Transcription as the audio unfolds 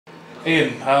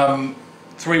Ian,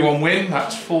 3-1 win,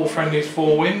 that's 4 friendlies,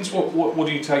 4 wins. What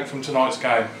do you take from tonight's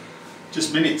game?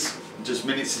 Just minutes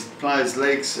of players'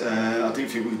 legs. I didn't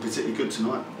think we were particularly good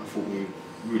tonight. I thought we were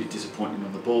really disappointing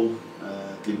on the ball,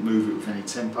 didn't move it with any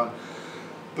tempo.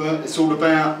 But it's all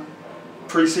about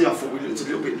pre-season. I thought we looked a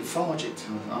little bit lethargic.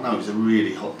 I know it was a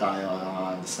really hot day,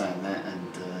 I understand that,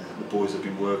 and the boys have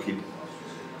been working.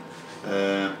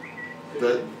 But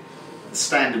the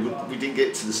standard, we didn't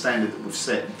get to the standard that we've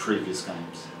set in previous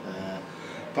games.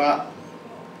 But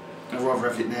I'd rather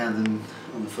have it now than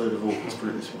on the 3rd of August, put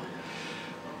it this way.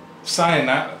 Saying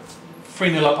that,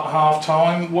 3-0 up at half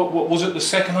time, what was it, the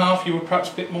second half you were perhaps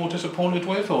a bit more disappointed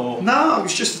with? Or? No, it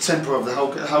was just the tempo of the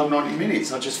whole 90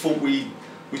 minutes. I just thought we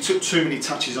took too many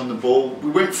touches on the ball.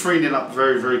 We went 3-0 up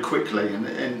very, very quickly,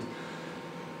 and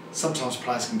sometimes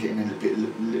players can get in a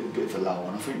little bit of a lull,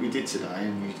 and I think we did today,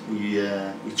 and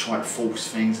we tried to force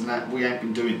things, and that we ain't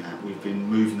been doing that. We've been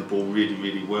moving the ball really,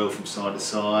 really well from side to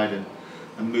side, and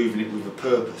moving it with a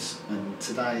purpose. And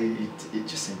today it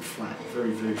just seemed flat,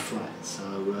 very, very flat.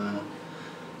 So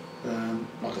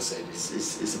like I said,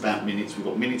 it's about minutes. We've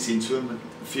got minutes into them, and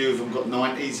a few of them got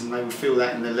 90s, and they will feel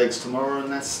that in their legs tomorrow,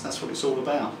 and that's what it's all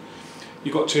about.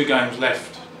 You've got 2 games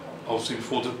left, obviously,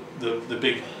 before the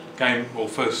big game, or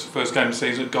first game of the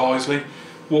season at Guiseley.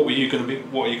 What are you going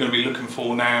to be looking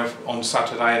for now on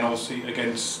Saturday, and obviously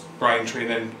against Braintree,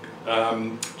 and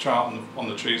then Charlton on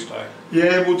the Tuesday?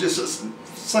 Yeah, well, just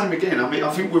same again. I mean,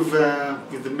 I think with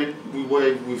the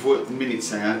way we've worked the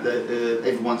minutes out,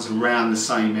 everyone's around the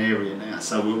same area now.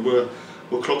 So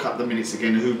we'll clock up the minutes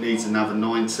again. Who needs another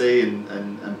 90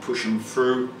 and push them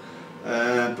through?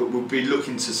 But we'll be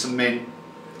looking to cement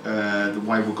the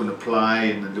way we're going to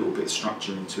play and a little bit of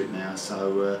structure into it now.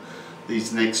 So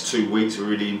these next 2 weeks are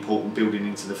really important, building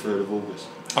into the 3rd of August.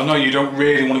 I know you don't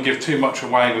really want to give too much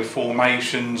away with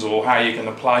formations or how you're going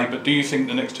to play, but do you think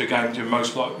the next 2 games you're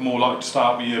more likely to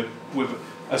start with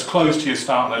as close to your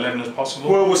starting 11 as possible?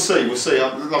 Well, we'll see.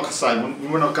 Like I say,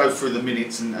 when I go through the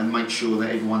minutes and make sure that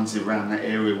everyone's around that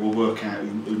area, we'll work out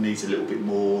who needs a little bit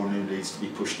more and who needs to be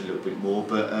pushed a little bit more.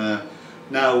 But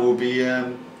now we'll be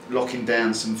locking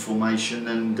down some formation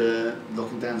and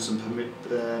locking down some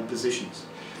positions.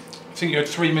 I think you had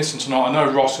 3 missing tonight. I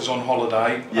know Ross is on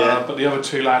holiday, yeah. But the other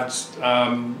 2 lads,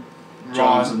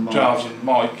 Giles and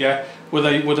Mike, yeah, were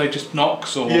they just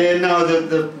knocks or? Yeah, no,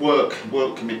 the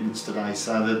work commitments today,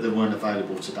 so they weren't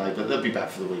available today, but they'll be back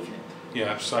for the weekend.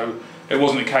 Yeah, so it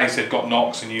wasn't a case they'd got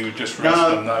knocks and you would just rest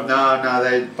them, though. No,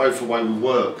 they're both away with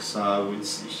work, so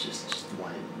it's just the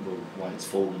way it's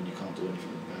fallen. You can't do anything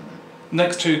about that.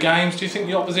 Next 2 games, do you think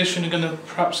the opposition are going to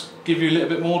perhaps give you a little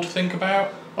bit more to think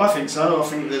about? I think so. I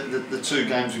think that the 2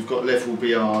 games we've got left will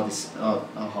be our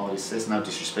hardest. There's no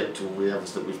disrespect to all the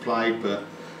others that we've played, but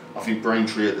I think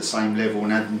Braintree at the same level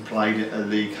and hadn't played at a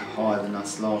league higher than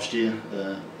us last year,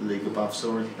 league above,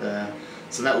 sorry.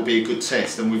 So that will be a good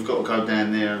test, and we've got to go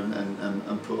down there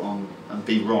and put on and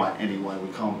be right anyway.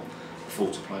 We can't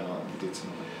afford to play like we did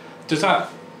tonight.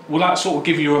 Will that sort of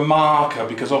give you a marker,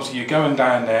 because obviously you're going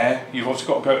down there, you've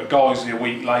obviously got to go to Guiseley a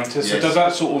week later, so yes. Does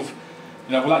that sort of,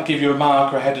 will that give you a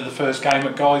marker ahead of the first game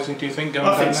at Guiseley, do you think?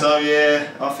 I think so, yeah.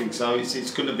 I think so.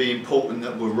 It's going to be important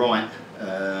that we're right,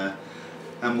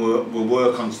 and we'll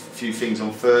work on a few things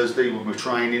on Thursday when we're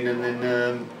training, and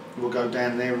then we'll go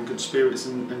down there in good spirits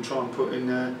and try and put in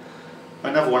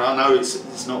another one. I know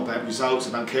it's not about results.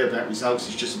 I don't care about results.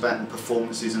 It's just about the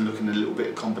performances and looking at a little bit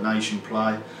of combination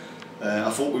play.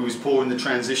 I thought we was poor in the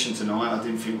transition tonight. I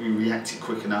didn't think we reacted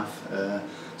quick enough.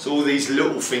 So all these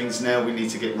little things now we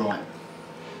need to get right.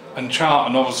 And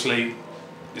Charlton, obviously,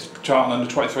 it's Charlton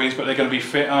under 23s, but they're going to be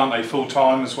fit, aren't they, full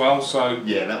time as well? So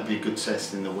yeah, that'll be a good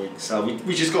test in the week. So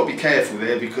we just got to be careful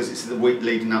there, because it's the week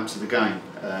leading up to the game.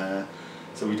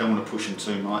 So we don't want to push them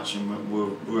too much, and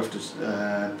we'll have to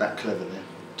that clever there.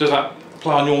 Does that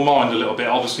play on your mind a little bit?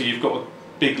 Obviously, you've got a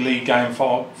big league game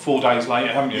 4 days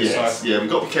later, haven't you? Yes, so. Yeah, we've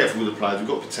got to be careful with the players. We've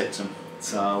got to protect them.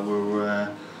 So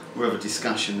we'll have a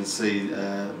discussion and see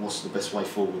what's the best way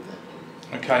forward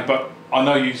there. Okay, but I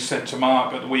know you said to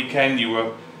Mark at the weekend you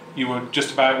were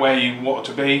just about where you wanted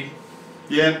to be.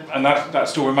 Yeah, and that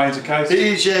still remains the case. It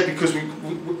is, yeah, because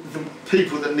the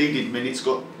people that needed minutes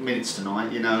got minutes tonight.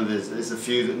 There's a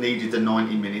few that needed the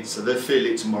 90 minutes, so they'll feel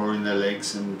it tomorrow in their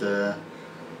legs, and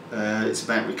it's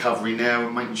about recovery now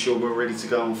and making sure we're ready to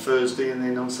go on Thursday and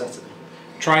then on Saturday.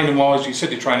 Training wise, you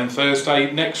said you're training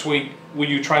Thursday. Next week, will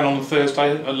you train on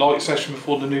Thursday, a light session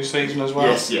before the new season as well?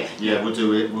 Yes, yeah, we'll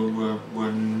do it.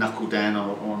 We'll knuckle down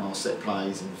on our set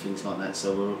plays and things like that.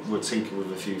 So we'll tinker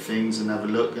with a few things and have a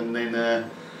look, and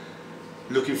then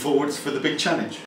looking forward for the big challenge.